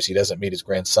 granddaughters. He doesn't meet his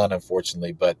grandson,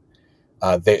 unfortunately, but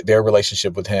their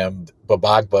relationship with him,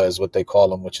 Babagba is what they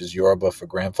call him, which is Yoruba for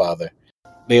grandfather.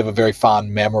 They have a very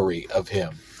fond memory of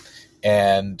him.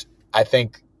 And I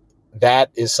think that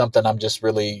is something I'm just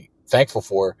really thankful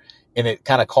for. And it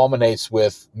kind of culminates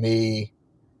with me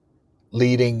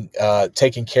taking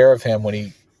care of him when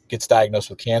he gets diagnosed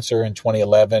with cancer in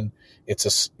 2011.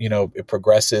 It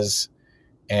progresses,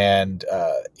 and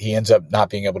he ends up not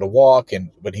being able to walk.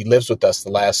 But he lives with us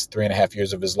the last 3.5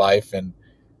 years of his life, and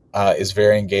is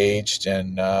very engaged.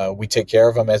 And we take care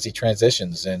of him as he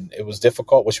transitions. And it was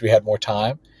difficult. Wish we had more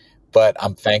time, but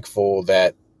I'm thankful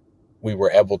that we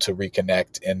were able to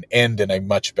reconnect and end in a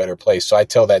much better place. So I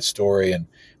tell that story, and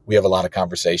we have a lot of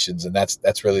conversations, and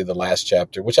that's really the last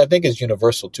chapter, which I think is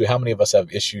universal too. How many of us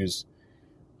have issues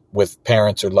with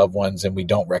parents or loved ones and we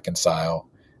don't reconcile?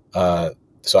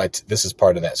 This is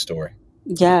part of that story.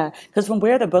 Yeah, because from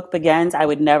where the book begins, I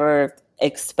would never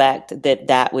expect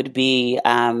that would be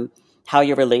how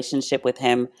your relationship with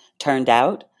him turned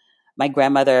out. My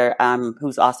grandmother,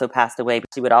 who's also passed away,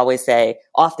 she would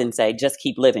often say, just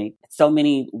keep living. So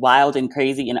many wild and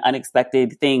crazy and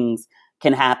unexpected things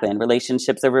can happen.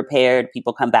 Relationships are repaired.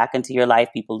 People come back into your life.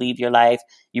 People leave your life.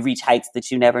 You reach heights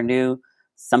that you never knew.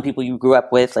 Some people you grew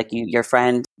up with, like your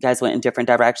friend, you guys went in different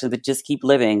directions, but just keep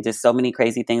living. Just so many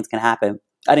crazy things can happen.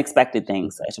 Unexpected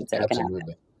things, I should say. Absolutely. Can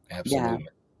happen. Absolutely.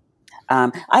 Yeah.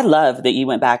 I love that you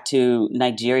went back to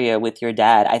Nigeria with your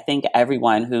dad. I think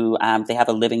everyone who they have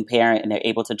a living parent and they're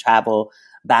able to travel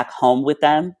back home with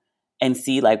them and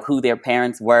see like who their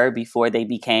parents were before they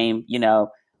became,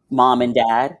 mom and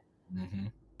dad. Mm-hmm.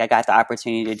 I got the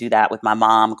opportunity to do that with my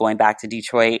mom going back to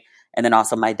Detroit, and then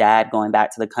also my dad going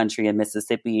back to the country in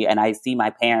Mississippi. And I see my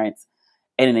parents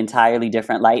in an entirely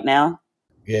different light now.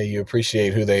 Yeah, you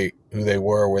appreciate who they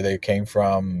were, where they came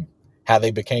from, how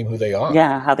they became who they are.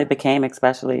 Yeah, how they became,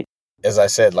 especially. As I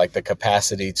said, like the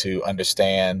capacity to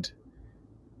understand,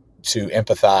 to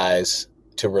empathize,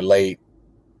 to relate,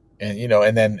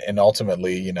 and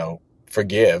ultimately,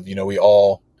 forgive.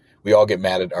 We all get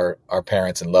mad at our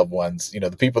parents and loved ones.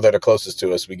 The people that are closest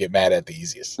to us, we get mad at the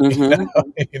easiest.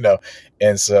 Mm-hmm.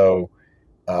 And so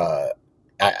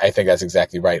I think that's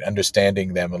exactly right.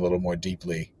 Understanding them a little more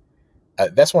deeply.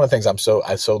 That's one of the things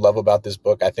I so love about this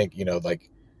book. I think,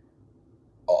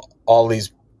 all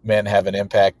these men have an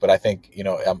impact, but I think,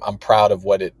 I'm proud of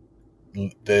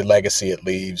the legacy it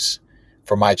leaves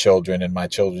for my children and my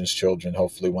children's children,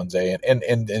 hopefully one day,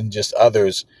 and just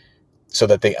others, so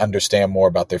that they understand more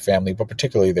about their family, but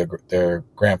particularly their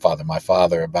grandfather, my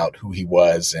father, about who he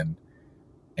was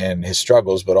and his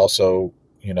struggles, but also,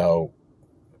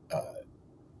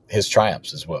 his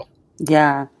triumphs as well.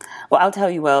 Yeah. Well, I'll tell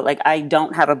you, Will, I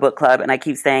don't have a book club, and I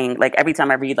keep saying, every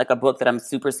time I read a book that I'm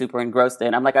super, super engrossed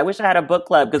in, I'm like, I wish I had a book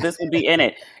club because this would be in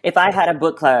it. If I had a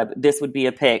book club, this would be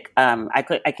a pick.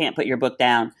 I can't put your book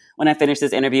down. When I finish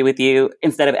this interview with you,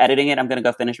 instead of editing it, I'm going to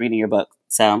go finish reading your book.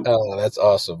 So. Oh, that's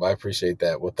awesome. I appreciate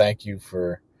that. Well, thank you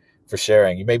for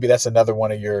sharing. Maybe that's another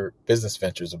one of your business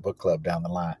ventures, a book club down the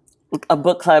line. A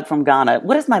book club from Ghana.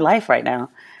 What is my life right now?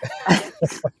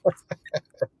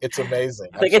 It's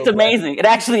amazing. It's amazing. It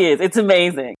actually is. It's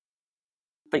amazing.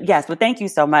 But yes, thank you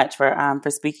so much for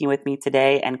speaking with me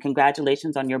today, and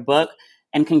congratulations on your book,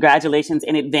 and congratulations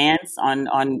in advance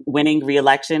on winning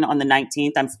re-election on the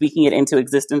 19th. I'm speaking it into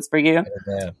existence for you.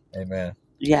 Amen.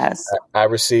 Yes. I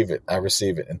receive it.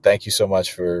 And thank you so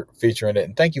much for featuring it.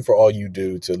 And thank you for all you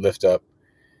do to lift up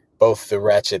both the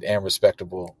ratchet and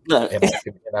respectable in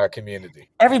our community.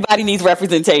 Everybody needs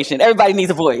representation. Everybody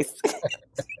needs a voice.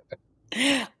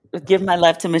 Give my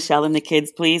love to Michelle and the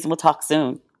kids, please, and we'll talk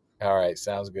soon. All right.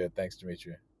 Sounds good. Thanks,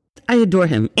 Demetria. I adore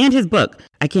him and his book.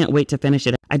 I can't wait to finish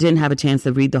it. I didn't have a chance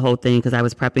to read the whole thing because I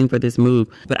was prepping for this move,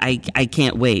 but I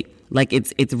can't wait.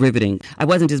 It's riveting. I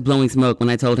wasn't just blowing smoke when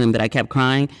I told him that I kept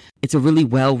crying. It's a really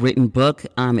well-written book.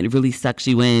 It really sucks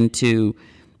you into,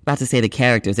 about to say the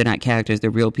characters. They're not characters, they're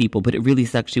real people, but it really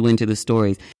sucks you into the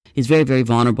stories. He's very, very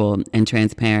vulnerable and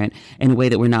transparent in a way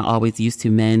that we're not always used to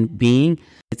men being.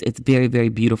 It's very, very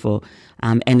beautiful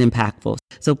and impactful.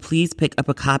 So please pick up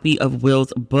a copy of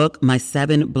Will's book, My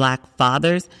 7 Black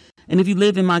Fathers. And if you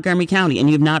live in Montgomery County and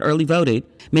you have not early voted,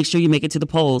 make sure you make it to the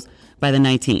polls by the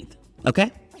 19th.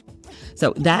 Okay?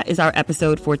 So that is our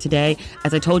episode for today.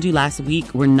 As I told you last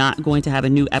week, we're not going to have a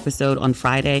new episode on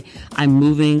Friday. I'm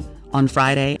moving on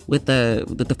Friday with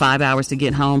the 5 hours to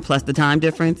get home plus the time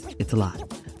difference. It's a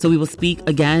lot. So we will speak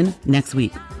again next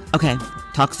week. Okay,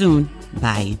 talk soon.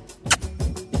 Bye.